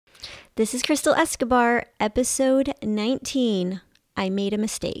This is Crystal Escobar, episode 19. I made a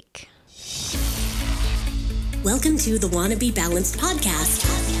mistake. Welcome to the Wanna Be Balanced podcast,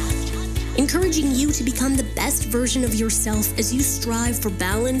 encouraging you to become the best version of yourself as you strive for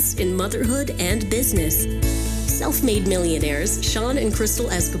balance in motherhood and business. Self-made millionaires Sean and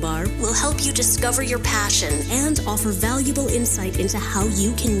Crystal Escobar will help you discover your passion and offer valuable insight into how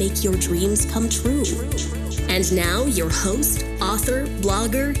you can make your dreams come true. And now, your host, author,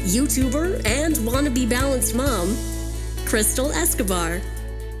 blogger, YouTuber, and Wanna Be Balanced mom, Crystal Escobar.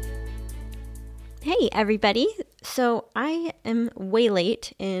 Hey, everybody. So I am way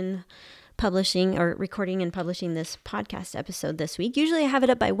late in publishing or recording and publishing this podcast episode this week. Usually I have it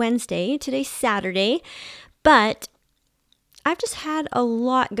up by Wednesday. Today's Saturday. But I've just had a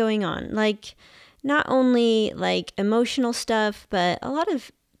lot going on, like not only like emotional stuff, but a lot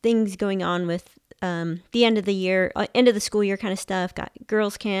of things going on with the end of the year, end of the school year kind of stuff. Got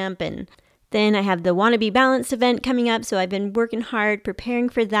girls camp, and then I have the Wanna Be Balanced event coming up. So I've been working hard, preparing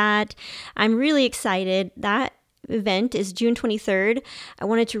for that. I'm really excited. That event is June 23rd. I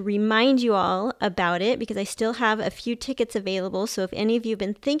wanted to remind you all about it because I still have a few tickets available. So if any of you have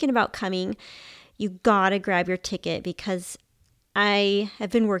been thinking about coming, you gotta grab your ticket because I have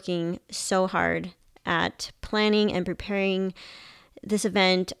been working so hard at planning and preparing this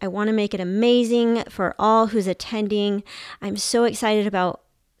event. I want to make it amazing for all who's attending. I'm so excited about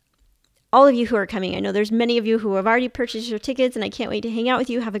all of you who are coming. I know there's many of you who have already purchased your tickets and I can't wait to hang out with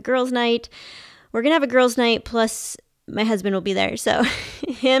you, have a girls' night. We're going to have a girls' night plus my husband will be there. So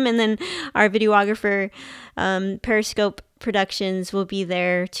him and then our videographer, Periscope Productions will be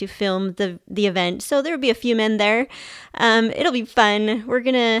there to film the event. So there will be a few men there. It'll be fun. We're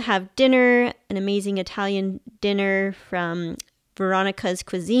going to have dinner, an amazing Italian dinner from Veronica's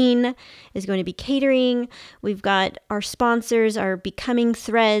Cuisine is going to be catering. We've got our sponsors, our Becoming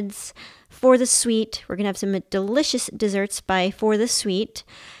Threads, For the Sweet. We're going to have some delicious desserts by For the Sweet.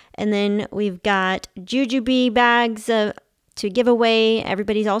 And then we've got Jujube bags to give away.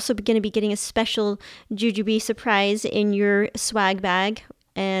 Everybody's also going to be getting a special Jujube surprise in your swag bag.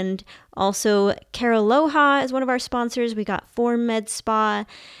 And also Caraloha is one of our sponsors. We got Form Med Spa.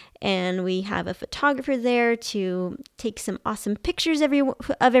 And we have a photographer there to take some awesome pictures of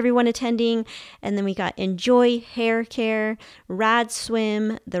everyone attending. And then we got Enjoy Hair Care, Rad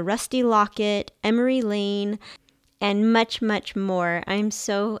Swim, The Rusty Locket, Emery Lane, and much, much more. I'm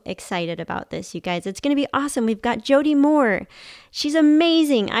so excited about this, you guys. It's going to be awesome. We've got Jody Moore. She's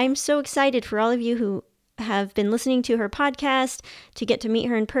amazing. I'm so excited for all of you who have been listening to her podcast to get to meet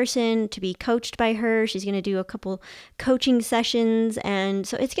her in person, to be coached by her. She's going to do a couple coaching sessions. And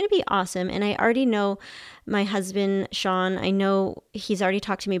so it's going to be awesome. And I already know my husband, Sean, I know he's already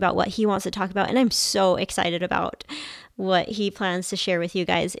talked to me about what he wants to talk about. And I'm so excited about what he plans to share with you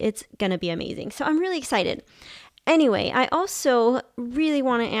guys. It's going to be amazing. So I'm really excited. Anyway, I also really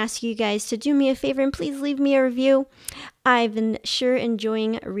want to ask you guys to do me a favor and please leave me a review. I've been sure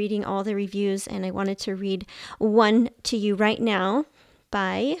enjoying reading all the reviews, and I wanted to read one to you right now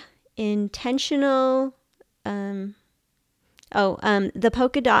by Intentional, the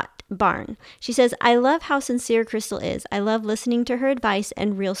Polka Dot Barn. She says, I love how sincere Crystal is. I love listening to her advice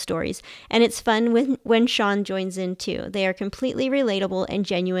and real stories. And it's fun when Sean joins in too. They are completely relatable and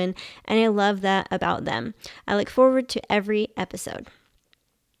genuine, and I love that about them. I look forward to every episode.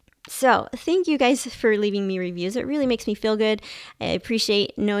 So thank you guys for leaving me reviews. It really makes me feel good. I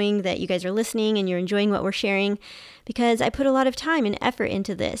appreciate knowing that you guys are listening and you're enjoying what we're sharing because I put a lot of time and effort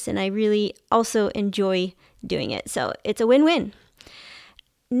into this, and I really also enjoy doing it. So it's a win-win.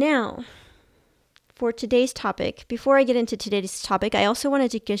 Now, for today's topic, before I get into today's topic, I also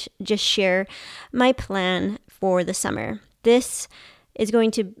wanted to just share my plan for the summer. This is going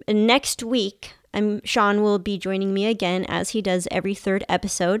to, next week, Sean will be joining me again as he does every third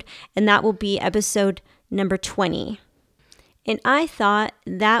episode, and that will be episode number 20. And I thought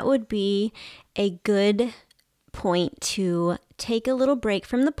that would be a good point to take a little break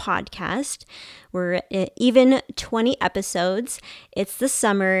from the podcast. We're at even 20 episodes. It's the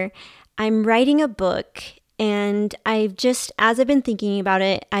summer. I'm writing a book, and as I've been thinking about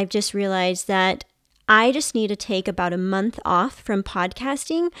it, I've just realized that I just need to take about a month off from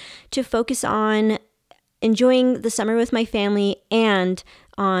podcasting to focus on enjoying the summer with my family and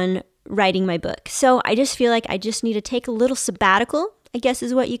on writing my book. So I just feel like I just need to take a little sabbatical, I guess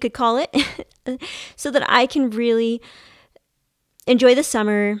is what you could call it, so that I can really enjoy the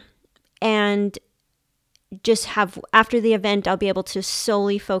summer and just have, after the event, I'll be able to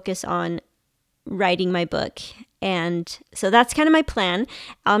solely focus on writing my book. And so that's kind of my plan.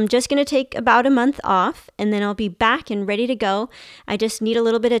 I'm just going to take about a month off, and then I'll be back and ready to go. I just need a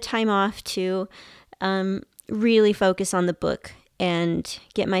little bit of time off to really focus on the book and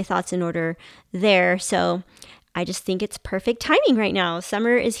get my thoughts in order there. So I just think it's perfect timing right now.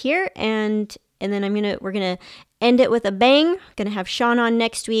 Summer is here, and then we're gonna end it with a bang. Gonna have Sean on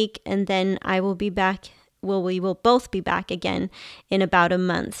next week, and then I will be back. Well, we will both be back again in about a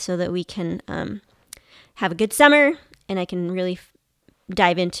month, so that we can have a good summer, and I can really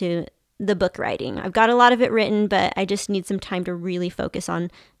dive into the book writing. I've got a lot of it written, but I just need some time to really focus on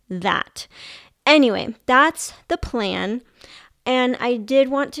that. Anyway, that's the plan. And I did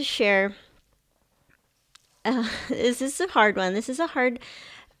want to share, this is a hard one. This is a hard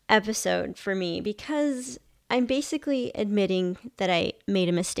episode for me because I'm basically admitting that I made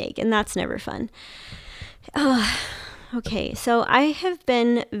a mistake, and that's never fun. Okay, so I have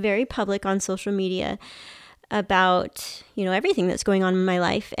been very public on social media about, everything that's going on in my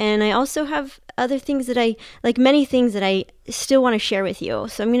life. And I also have other things many things that I still want to share with you.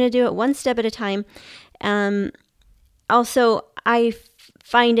 So I'm going to do it one step at a time. Also, I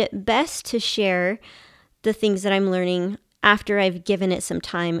find it best to share the things that I'm learning after I've given it some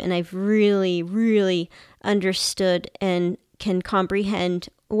time and I've really, really understood and can comprehend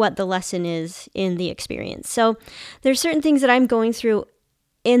what the lesson is in the experience. So there's certain things that I'm going through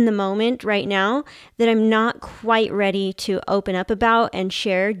in the moment right now that I'm not quite ready to open up about and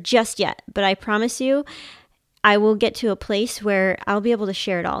share just yet. But I promise you, I will get to a place where I'll be able to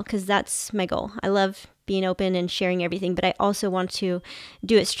share it all, because that's my goal. I love being open and sharing everything, but I also want to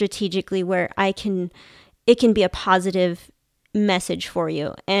do it strategically where it can be a positive message for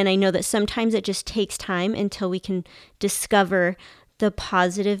you. And I know that sometimes it just takes time until we can discover the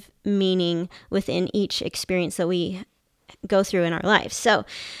positive meaning within each experience that we go through in our life. So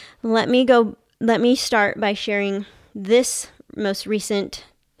let me start by sharing this most recent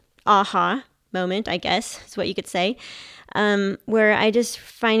aha moment, I guess is what you could say, where I just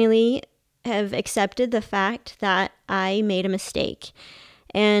finally have accepted the fact that I made a mistake.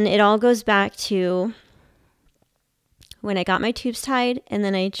 And it all goes back to when I got my tubes tied, and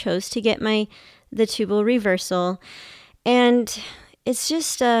then I chose to get the tubal reversal. And it's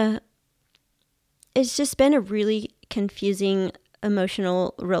just been a really confusing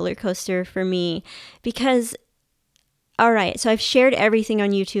emotional roller coaster for me, because all right, so I've shared everything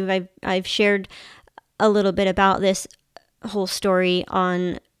on YouTube. I've shared a little bit about this whole story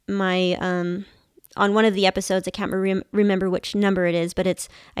on my on one of the episodes. I can't remember which number it is, but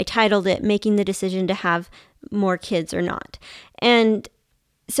I titled it "Making the Decision to Have More Kids or Not." And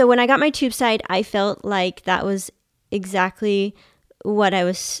so when I got my tubes tied, I felt like that was exactly what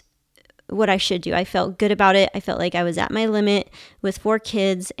I should do. I felt good about it. I felt like I was at my limit with 4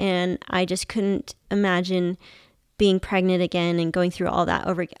 kids, and I just couldn't imagine being pregnant again and going through all that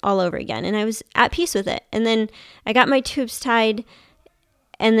all over again. And I was at peace with it. And then I got my tubes tied.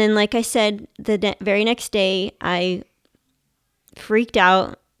 And then, like I said, the very next day, I freaked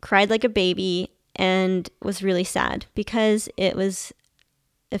out, cried like a baby, and was really sad because it was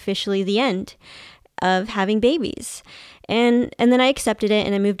officially the end of having babies. And then I accepted it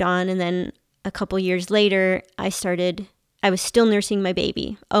and I moved on. And then a couple years later, I was still nursing my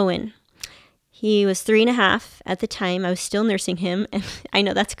baby, Owen. He was 3.5 at the time. I was still nursing him. And I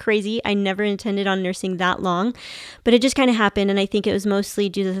know that's crazy. I never intended on nursing that long, but it just kind of happened. And I think it was mostly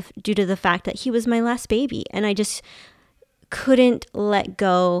due to the fact that he was my last baby. And I just couldn't let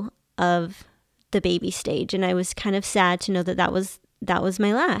go of the baby stage. And I was kind of sad to know that was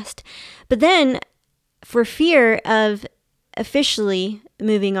my last. But then, for fear of officially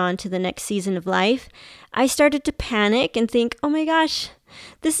moving on to the next season of life, I started to panic and think, oh my gosh,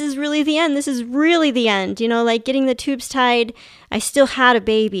 this is really the end. This is really the end. Like getting the tubes tied, I still had a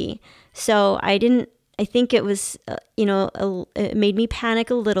baby. So I think it was, it made me panic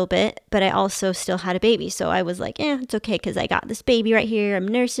a little bit, but I also still had a baby. So I was like, it's okay because I got this baby right here. I'm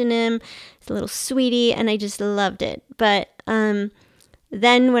nursing him. It's a little sweetie, and I just loved it. But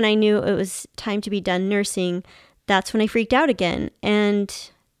then when I knew it was time to be done nursing, that's when I freaked out again.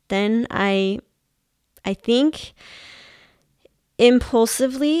 And then I think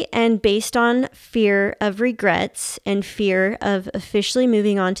impulsively and based on fear of regrets and fear of officially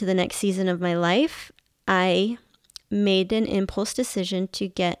moving on to the next season of my life, I made an impulse decision to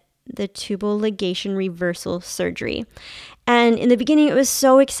get the tubal ligation reversal surgery. And in the beginning, it was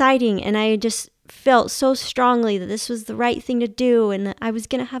so exciting, and I just felt so strongly that this was the right thing to do, and that I was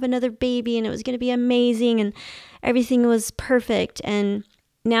going to have another baby, and it was going to be amazing, and everything was perfect. And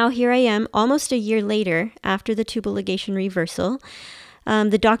now here I am, almost a year later, after the tubal ligation reversal.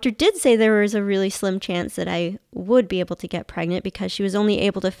 The doctor did say there was a really slim chance that I would be able to get pregnant because she was only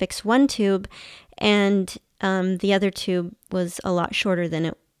able to fix one tube, and the other tube was a lot shorter than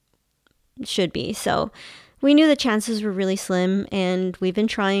it should be. So we knew the chances were really slim, and we've been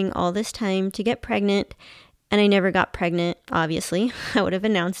trying all this time to get pregnant, and I never got pregnant, obviously. I would have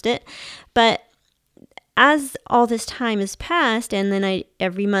announced it. But as all this time has passed, and then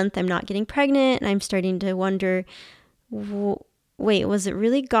every month I'm not getting pregnant, and I'm starting to wonder, wait, was it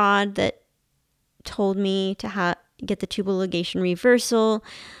really God that told me to get the tubal ligation reversal?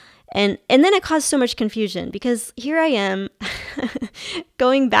 And then it caused so much confusion, because here I am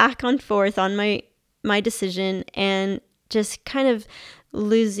going back and forth on my decision and just kind of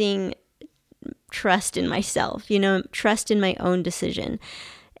losing trust in myself, trust in my own decision.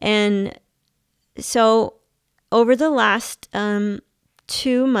 And so over the last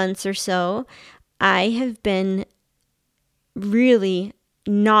 2 months or so, I have been really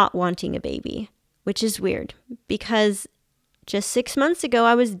not wanting a baby, which is weird, because just 6 months ago,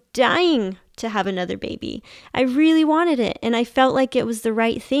 I was dying to have another baby. I really wanted it, and I felt like it was the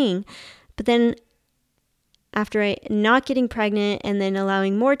right thing. But then after not getting pregnant, and then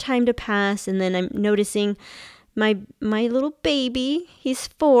allowing more time to pass, and then I'm noticing my little baby, he's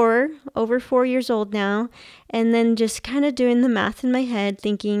over 4 years old now, and then just kind of doing the math in my head,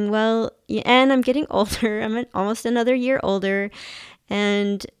 thinking, well, and I'm getting older. I'm almost another year older,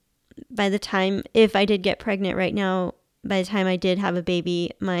 and by the time, if I did get pregnant right now, by the time I did have a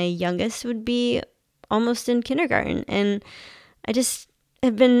baby, my youngest would be almost in kindergarten. And I just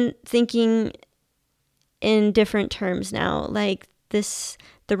have been thinking in different terms now. Like the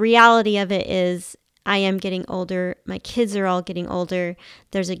reality of it is I am getting older. My kids are all getting older.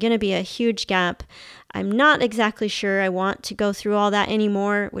 There's going to be a huge gap. I'm not exactly sure I want to go through all that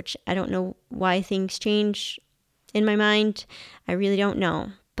anymore, which I don't know why things change in my mind. I really don't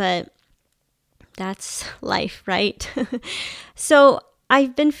know. But that's life, right? So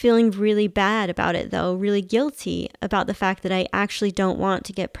I've been feeling really bad about it, though, really guilty about the fact that I actually don't want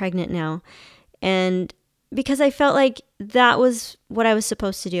to get pregnant now. And because I felt like that was what I was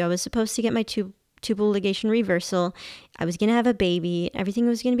supposed to do. I was supposed to get my tubal ligation reversal. I was going to have a baby. Everything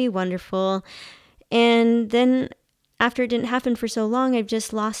was going to be wonderful. And then after it didn't happen for so long, I've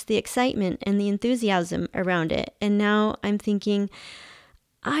just lost the excitement and the enthusiasm around it. And now I'm thinking,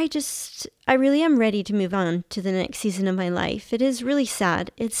 I really am ready to move on to the next season of my life. It is really sad.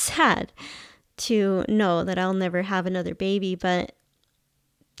 It's sad to know that I'll never have another baby, but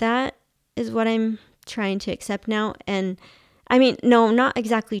that is what I'm trying to accept now. And I mean, no, not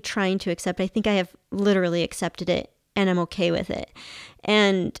exactly trying to accept. I think I have literally accepted it, and I'm okay with it.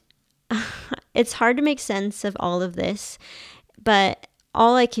 And it's hard to make sense of all of this, but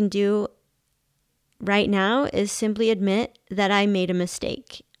all I can do right now is simply admit that I made a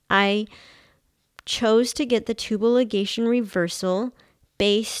mistake. I chose to get the tubal ligation reversal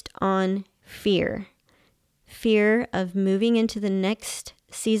based on fear of moving into the next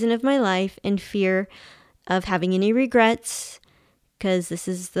season of my life, and fear of having any regrets, because this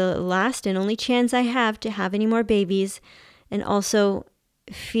is the last and only chance I have to have any more babies, and also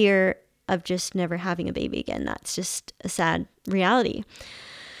fear of just never having a baby again. That's just a sad reality.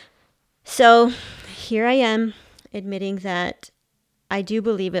 So here I am, admitting that I do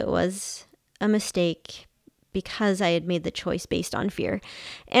believe it was a mistake because I had made the choice based on fear.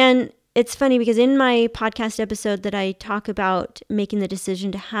 And it's funny because in my podcast episode that I talk about making the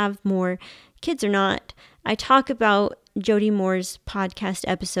decision to have more kids or not, I talk about Jody Moore's podcast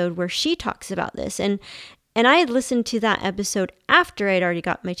episode where she talks about this. And I had listened to that episode after I'd already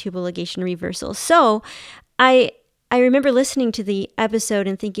got my tubal ligation reversal. So I remember listening to the episode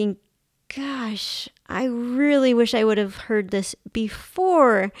and thinking, gosh, I really wish I would have heard this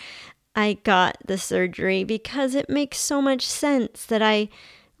before I got the surgery, because it makes so much sense that I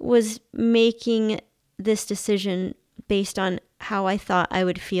was making this decision based on how I thought I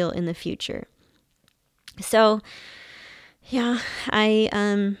would feel in the future. So, yeah,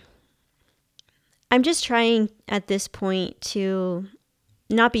 I'm just trying at this point to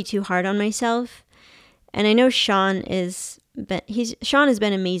not be too hard on myself. And I know Sean has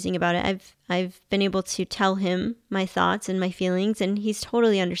been amazing about it. I've been able to tell him my thoughts and my feelings, and he's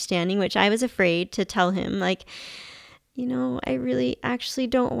totally understanding, which I was afraid to tell him, like, I really actually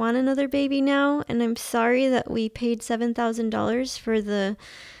don't want another baby now, and I'm sorry that we paid $7,000 for the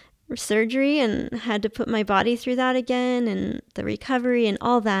surgery and had to put my body through that again, and the recovery and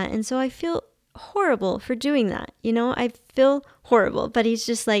all that. And so I feel horrible for doing that. I feel horrible, but he's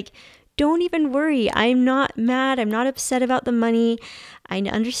just like, don't even worry. I'm not mad. I'm not upset about the money. I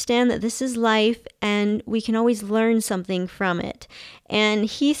understand that this is life and we can always learn something from it. And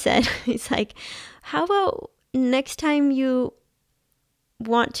he said, he's like, how about next time you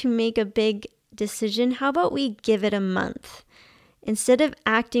want to make a big decision, how about we give it a month? Instead of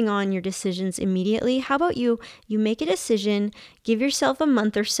acting on your decisions immediately, how about you make a decision, give yourself a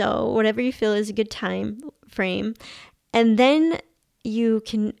month or so, whatever you feel is a good time frame, and then you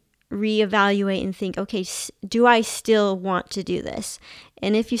can reevaluate and think, okay, do I still want to do this?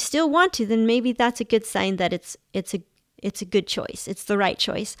 And if you still want to, then maybe that's a good sign that it's a good choice. It's the right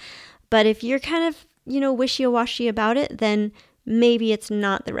choice. But if you're kind of, wishy-washy about it, then maybe it's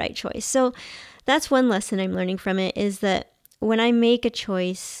not the right choice. So that's one lesson I'm learning from it, is that when I make a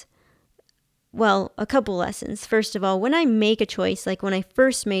choice, well, a couple lessons. First of all, when I make a choice, like when I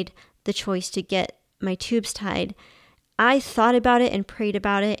first made the choice to get my tubes tied, I thought about it and prayed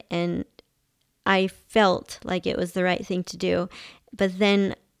about it, and I felt like it was the right thing to do. But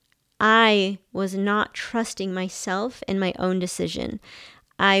then I was not trusting myself and my own decision.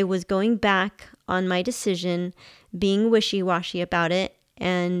 I was going back on my decision, being wishy-washy about it,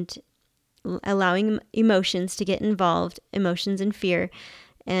 and allowing emotions to get involved, emotions and fear.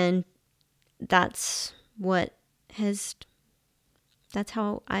 And that's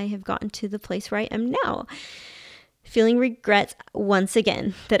how I have gotten to the place where I am now, feeling regrets once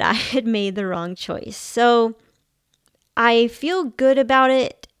again that I had made the wrong choice. So I feel good about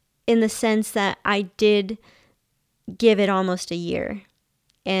it in the sense that I did give it almost a year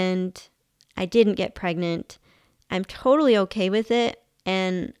and I didn't get pregnant. I'm totally okay with it,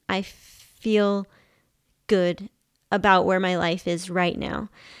 and I feel good about where my life is right now.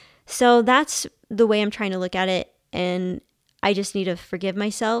 So that's the way I'm trying to look at it, and I just need to forgive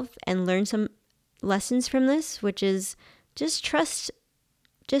myself and learn some lessons from this, which is just trust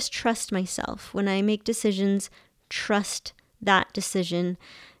myself. When I make decisions, trust that decision.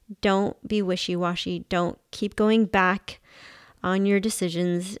 Don't be wishy-washy. Don't keep going back on your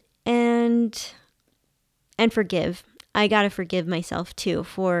decisions, and forgive. I got to forgive myself too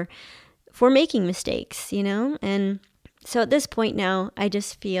for making mistakes, And so at this point now, I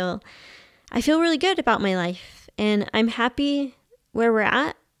feel really good about my life, and I'm happy where we're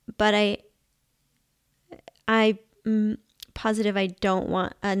at, but I'm positive I don't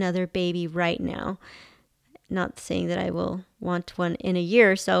want another baby right now. Not saying that I will want one in a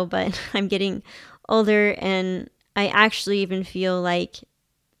year or so, but I'm getting older, and I actually even feel like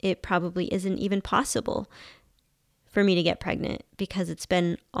it probably isn't even possible for me to get pregnant, because it's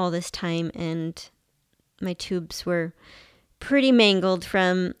been all this time and my tubes were pretty mangled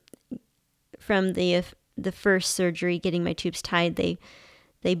from the first surgery, getting my tubes tied.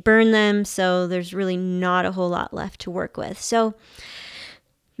 They burn them, so there's really not a whole lot left to work with. So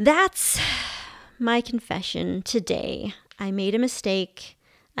that's my confession today. I made a mistake.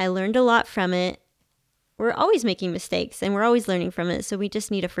 I learned a lot from it. We're always making mistakes and we're always learning from it. So we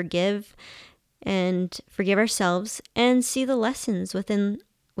just need to forgive ourselves and see the lessons within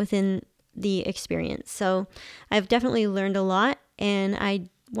the experience. So I've definitely learned a lot, and I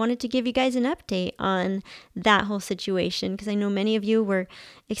wanted to give you guys an update on that whole situation, because I know many of you were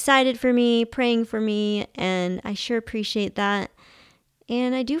excited for me, praying for me, and I sure appreciate that.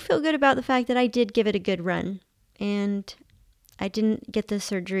 And I do feel good about the fact that I did give it a good run, and I didn't get the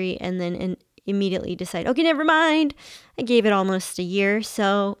surgery and then immediately decide, okay, never mind. I gave it almost a year,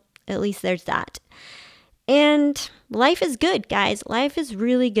 so at least there's that. And life is good, guys. Life is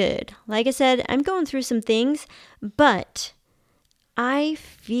really good. Like I said, I'm going through some things, but I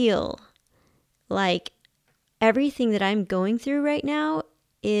feel like everything that I'm going through right now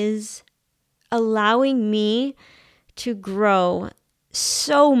is allowing me to grow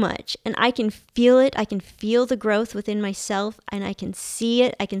so much, and I can feel it. I can feel the growth within myself, and I can see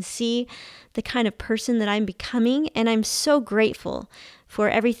it. I can see the kind of person that I'm becoming, and I'm so grateful for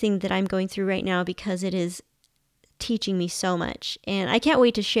everything that I'm going through right now, because it is teaching me so much. And I can't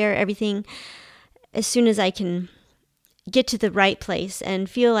wait to share everything as soon as I can get to the right place and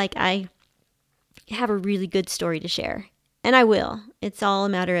feel like I have a really good story to share. And I will. It's all a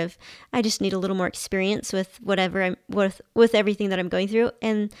matter of, I just need a little more experience with whatever I'm with everything that I'm going through.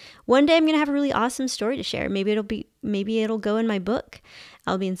 And one day I'm going to have a really awesome story to share. Maybe it'll go in my book.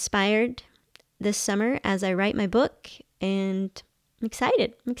 I'll be inspired this summer as I write my book, and I'm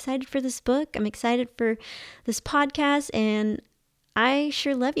excited. I'm excited for this book. I'm excited for this podcast, and I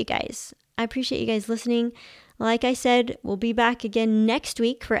sure love you guys. I appreciate you guys listening. Like I said, we'll be back again next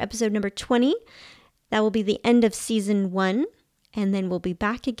week for episode number 20. That will be the end of season 1. And then we'll be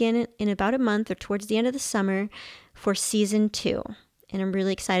back again in about a month or towards the end of the summer for season 2. And I'm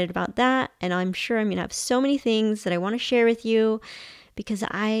really excited about that. And I'm sure I'm going to have so many things that I want to share with you because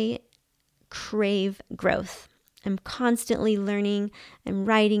I crave growth. I'm constantly learning, I'm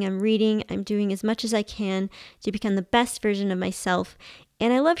writing, I'm reading, I'm doing as much as I can to become the best version of myself.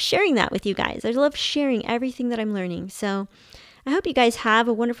 And I love sharing that with you guys. I love sharing everything that I'm learning. So I hope you guys have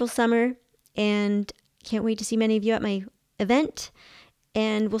a wonderful summer and can't wait to see many of you at my event.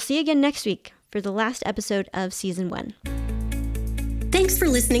 And we'll see you again next week for the last episode of Season 1. Thanks for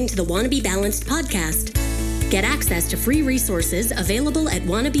listening to the Wanna Be Balanced podcast. Get access to free resources available at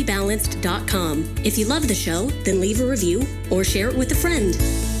wannabebalanced.com. If you love the show, then leave a review or share it with a friend.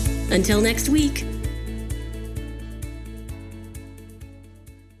 Until next week.